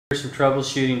Here's some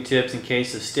troubleshooting tips in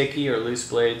case of sticky or loose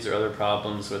blades or other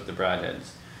problems with the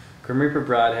Broadheads. Grim Reaper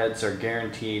Broadheads are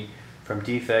guaranteed from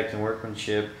defect in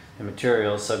workmanship and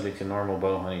materials subject to normal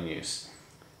bow hunting use.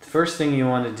 The first thing you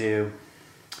want to do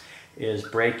is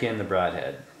break in the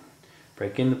Broadhead.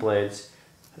 Break in the blades,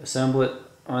 assemble it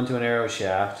onto an arrow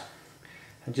shaft,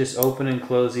 and just open and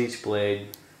close each blade.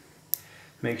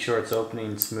 Make sure it's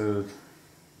opening smooth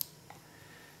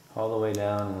all the way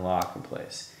down and lock in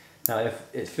place. Now if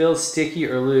it feels sticky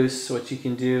or loose, what you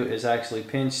can do is actually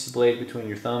pinch the blade between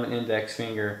your thumb and index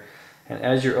finger, and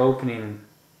as you're opening,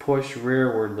 push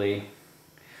rearwardly.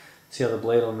 See how the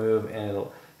blade will move, and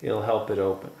it'll help it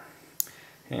open.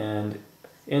 And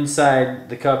inside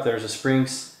the cup there's a spring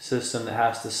system that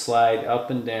has to slide up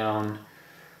and down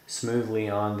smoothly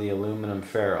on the aluminum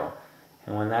ferrule.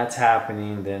 And when that's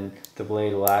happening, then the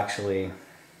blade will actually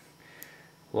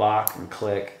lock and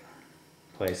click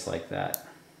in place like that.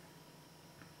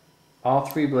 All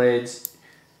three blades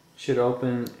should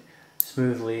open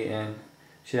smoothly and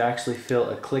should actually feel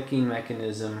a clicking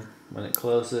mechanism when it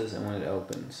closes and when it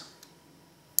opens.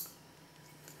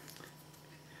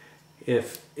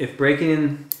 If breaking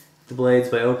in the blades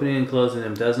by opening and closing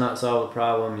them does not solve the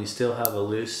problem, you still have a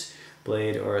loose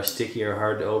blade or a sticky or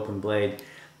hard to open blade,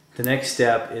 the next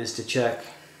step is to check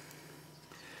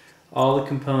all the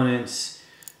components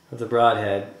of the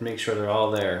Broadhead, make sure they're all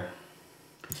there.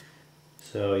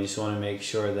 So you just want to make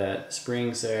sure that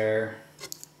spring's there,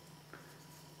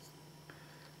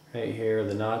 right here,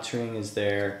 the notch ring is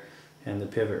there, and the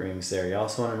pivot ring's there. You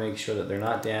also want to make sure that they're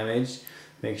not damaged,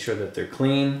 make sure that they're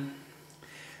clean,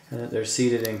 and that they're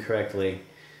seated incorrectly.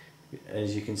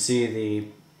 As you can see, the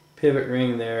pivot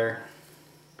ring there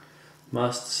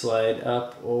must slide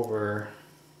up over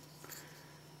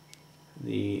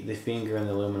the finger in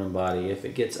the aluminum body. If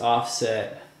it gets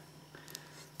offset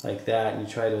like that and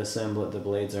you try to assemble it, the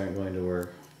blades aren't going to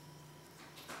work.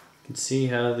 You can see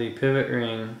how the pivot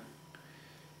ring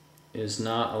is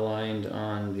not aligned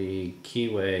on the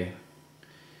keyway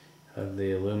of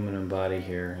the aluminum body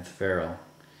here, the ferrule.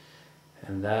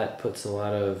 And that puts a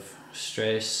lot of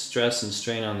stress and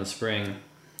strain on the spring.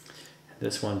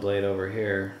 This one blade over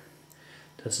here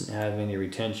doesn't have any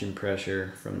retention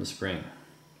pressure from the spring.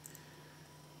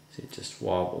 See, it just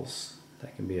wobbles.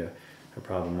 That can be a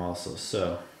problem also.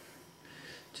 So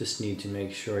just need to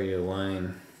make sure you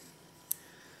line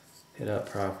it up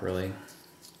properly.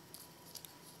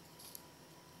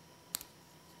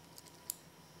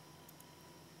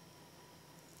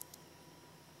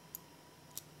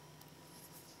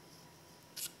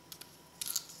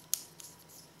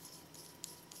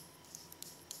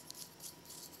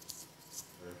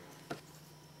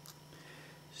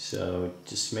 So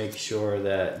just make sure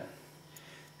that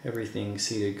everything's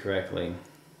seated correctly.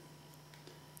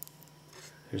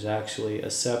 There's actually a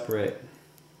separate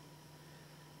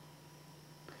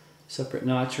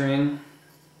notch ring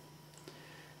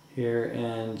here,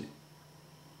 and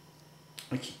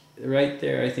right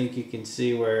there I think you can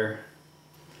see where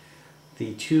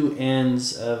the two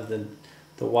ends of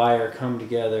the wire come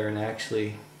together and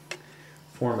actually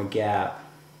form a gap.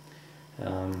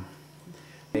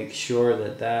 Make sure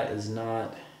that that is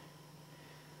not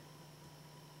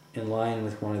in line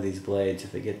with one of these blades.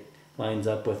 If it lines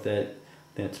up with it,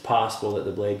 then it's possible that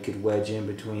the blade could wedge in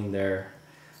between there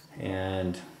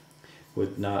and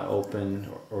would not open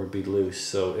or be loose.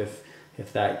 So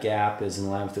if that gap is in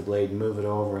line with the blade, move it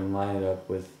over and line it up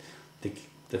with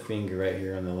the finger right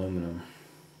here on the aluminum.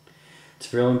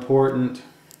 It's real important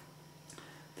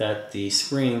that the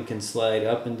spring can slide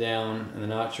up and down and the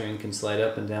notch ring can slide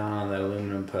up and down on that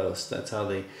aluminum post. That's how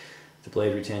the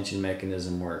blade retention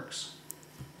mechanism works.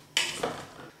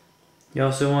 You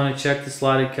also want to check the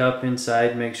slotted cup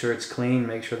inside, make sure it's clean,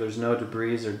 make sure there's no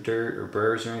debris or dirt or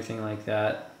burrs or anything like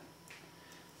that.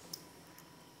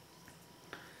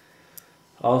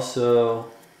 Also,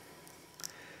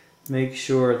 make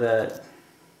sure that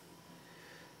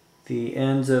the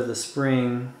ends of the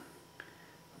spring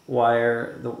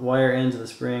the wire ends of the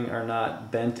spring are not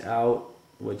bent out,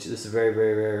 which is a very,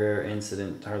 very, very rare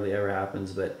incident, hardly ever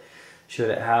happens, but should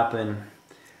it happen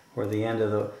where the end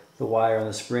of the wire on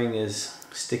the spring is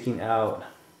sticking out,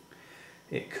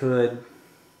 it could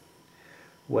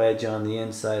wedge on the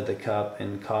inside of the cup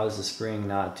and cause the spring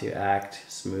not to act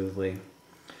smoothly.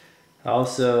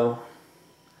 Also,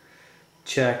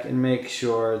 check and make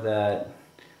sure that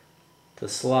the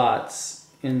slots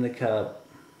in the cup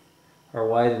are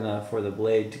wide enough for the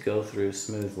blade to go through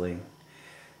smoothly.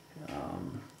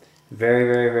 Very,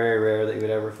 very, very rare that you would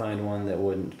ever find one that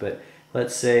wouldn't, but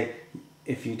let's say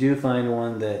if you do find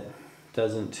one that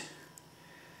doesn't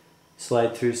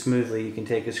slide through smoothly. You can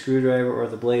take a screwdriver or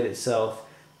the blade itself,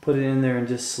 put it in there and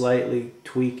just slightly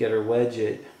tweak it or wedge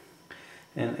it,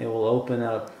 and it will open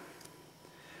up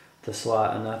the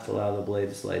slot enough to allow the blade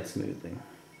to slide smoothly.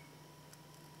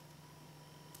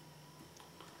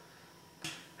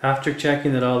 After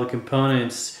checking that all the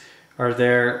components are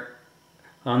there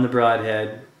on the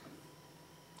broadhead,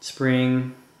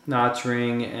 spring, notch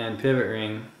ring, and pivot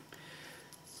ring,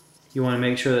 you want to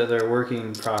make sure that they're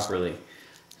working properly.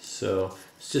 So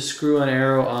let's just screw an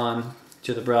arrow on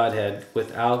to the broadhead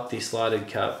without the slotted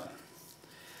cup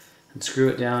and screw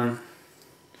it down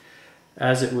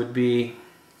as it would be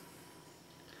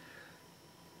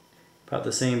about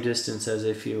the same distance as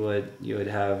if you would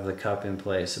have the cup in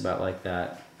place, about like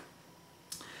that.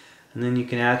 And then you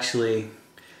can actually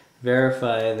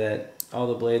verify that all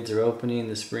the blades are opening,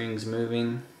 the spring's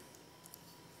moving,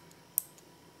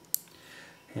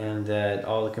 and that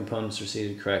all the components are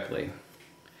seated correctly.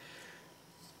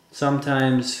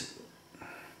 Sometimes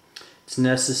it's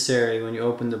necessary when you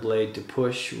open the blade to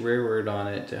push rearward on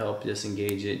it to help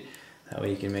disengage it. That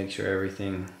way you can make sure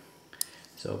everything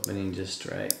is opening just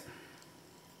right.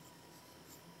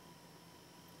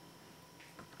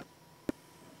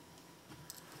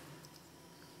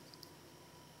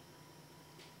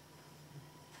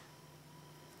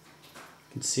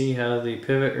 You can see how the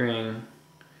pivot ring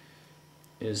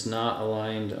is not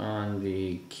aligned on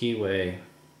the keyway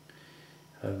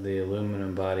of the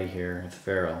aluminum body here, the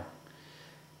ferrule.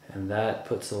 And that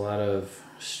puts a lot of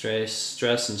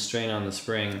stress and strain on the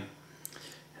spring.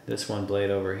 This one blade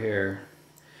over here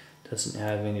doesn't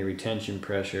have any retention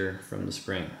pressure from the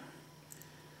spring.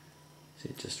 See,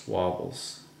 it just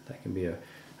wobbles. That can be a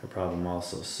problem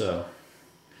also. So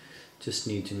just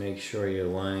need to make sure you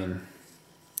line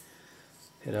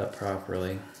it up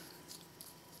properly.